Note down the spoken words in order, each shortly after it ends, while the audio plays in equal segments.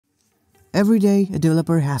Every day, a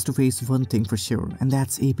developer has to face one thing for sure, and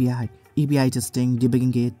that's API. API testing,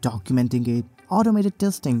 debugging it, documenting it, automated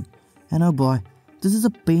testing. And oh boy, this is a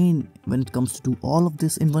pain when it comes to do all of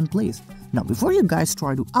this in one place. Now, before you guys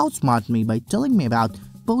try to outsmart me by telling me about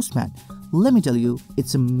Postman, let me tell you,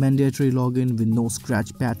 it's a mandatory login with no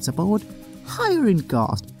scratchpad support, higher in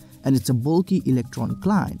cost, and it's a bulky electronic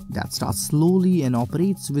client that starts slowly and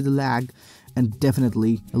operates with a lag, and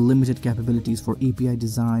definitely limited capabilities for API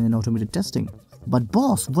design and automated testing. But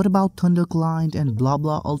boss, what about Thunder Client and blah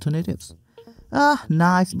blah alternatives?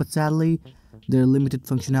 Nice, but sadly, their limited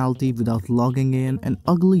functionality without logging in and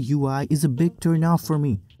ugly UI is a big turnoff for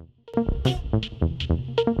me.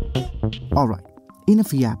 Alright,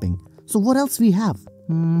 enough yapping. So what else we have?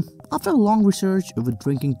 After a long research with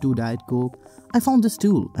drinking 2 Diet Coke, I found this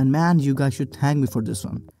tool, and man, you guys should thank me for this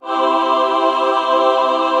one.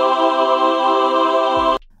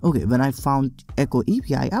 Okay, when I found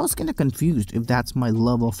EchoAPI, I was kinda confused if that's my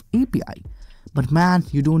love of API. But man,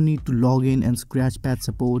 you don't need to log in, and scratchpad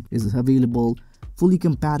support is available, fully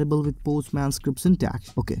compatible with Postman script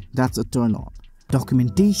syntax. Okay, that's a turn on.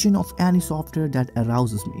 Documentation of any software that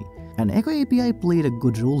arouses me. And EchoAPI played a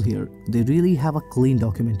good role here. They really have a clean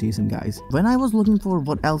documentation, guys. When I was looking for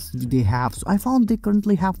what else they have, so I found they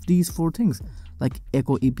currently have these 4 things, like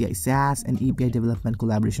EchoAPI SaaS and API development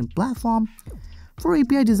collaboration platform for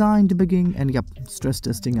API design, debugging, and stress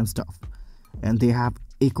testing and stuff. And they have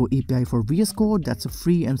EchoAPI for VS Code, that's a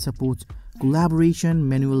free and supports collaboration,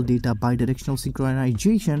 manual data bidirectional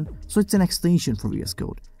synchronization, so it's an extension for VS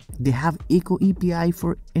Code. They have EchoAPI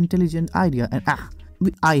for intelligent IDEA, and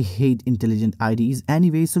I hate intelligent IDEs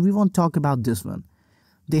anyway, so we won't talk about this one.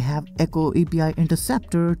 They have EchoAPI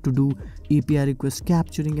Interceptor to do API request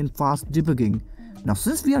capturing and fast debugging. Now,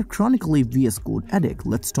 since we are chronically VS Code addict,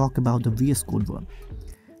 let's talk about the VS Code one.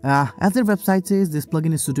 As their website says, this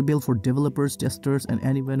plugin is suitable for developers, testers, and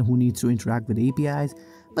anyone who needs to interact with APIs.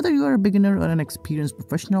 Whether you are a beginner or an experienced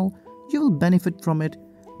professional, you will benefit from it.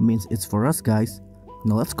 Means it's for us, guys.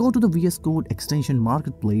 Now let's go to the VS Code extension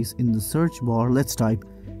marketplace. In the search bar, let's type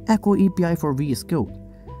EchoAPI for VS Code.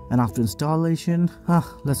 And after installation,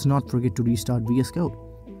 let's not forget to restart VS Code.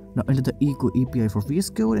 Now enter the EchoAPI for VS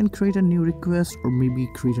Code and create a new request, or maybe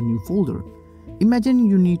create a new folder. Imagine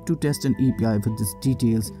you need to test an API with these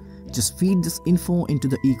details. Just feed this info into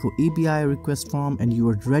the EchoAPI request form and you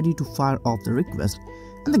are ready to fire off the request.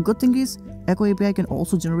 And the good thing is, EchoAPI can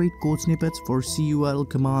also generate code snippets for CURL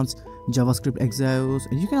commands, JavaScript exiles,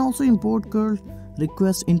 and you can also import curl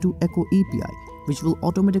requests into EchoAPI, which will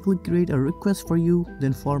automatically create a request for you,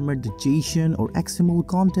 then format the JSON or XML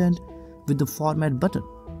content with the format button.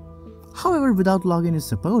 However, without login is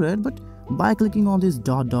supported, but by clicking on this ...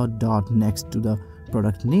 next to the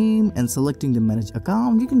product name and selecting the manage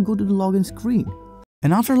account, you can go to the login screen.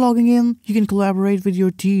 And after logging in, you can collaborate with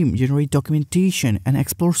your team, generate documentation, and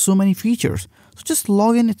explore so many features. So just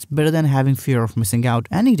log in, it's better than having fear of missing out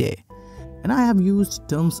any day. And I have used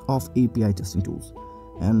tons of API testing tools.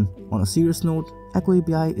 And on a serious note,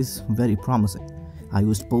 EchoAPI is very promising. I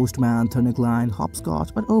used Postman, Thunder Client,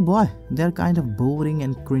 Hopscotch, but oh boy, they're kind of boring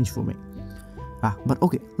and cringe for me. But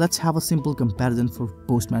okay, let's have a simple comparison for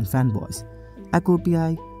Postman fanboys.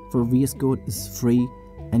 EchoAPI for VS Code is free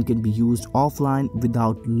and can be used offline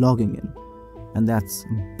without logging in. And that's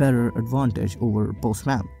a better advantage over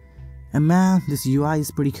Postman. And man, this UI is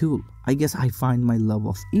pretty cool. I guess I find my love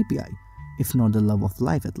of API, if not the love of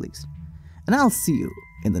life at least. And I'll see you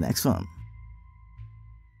in the next one.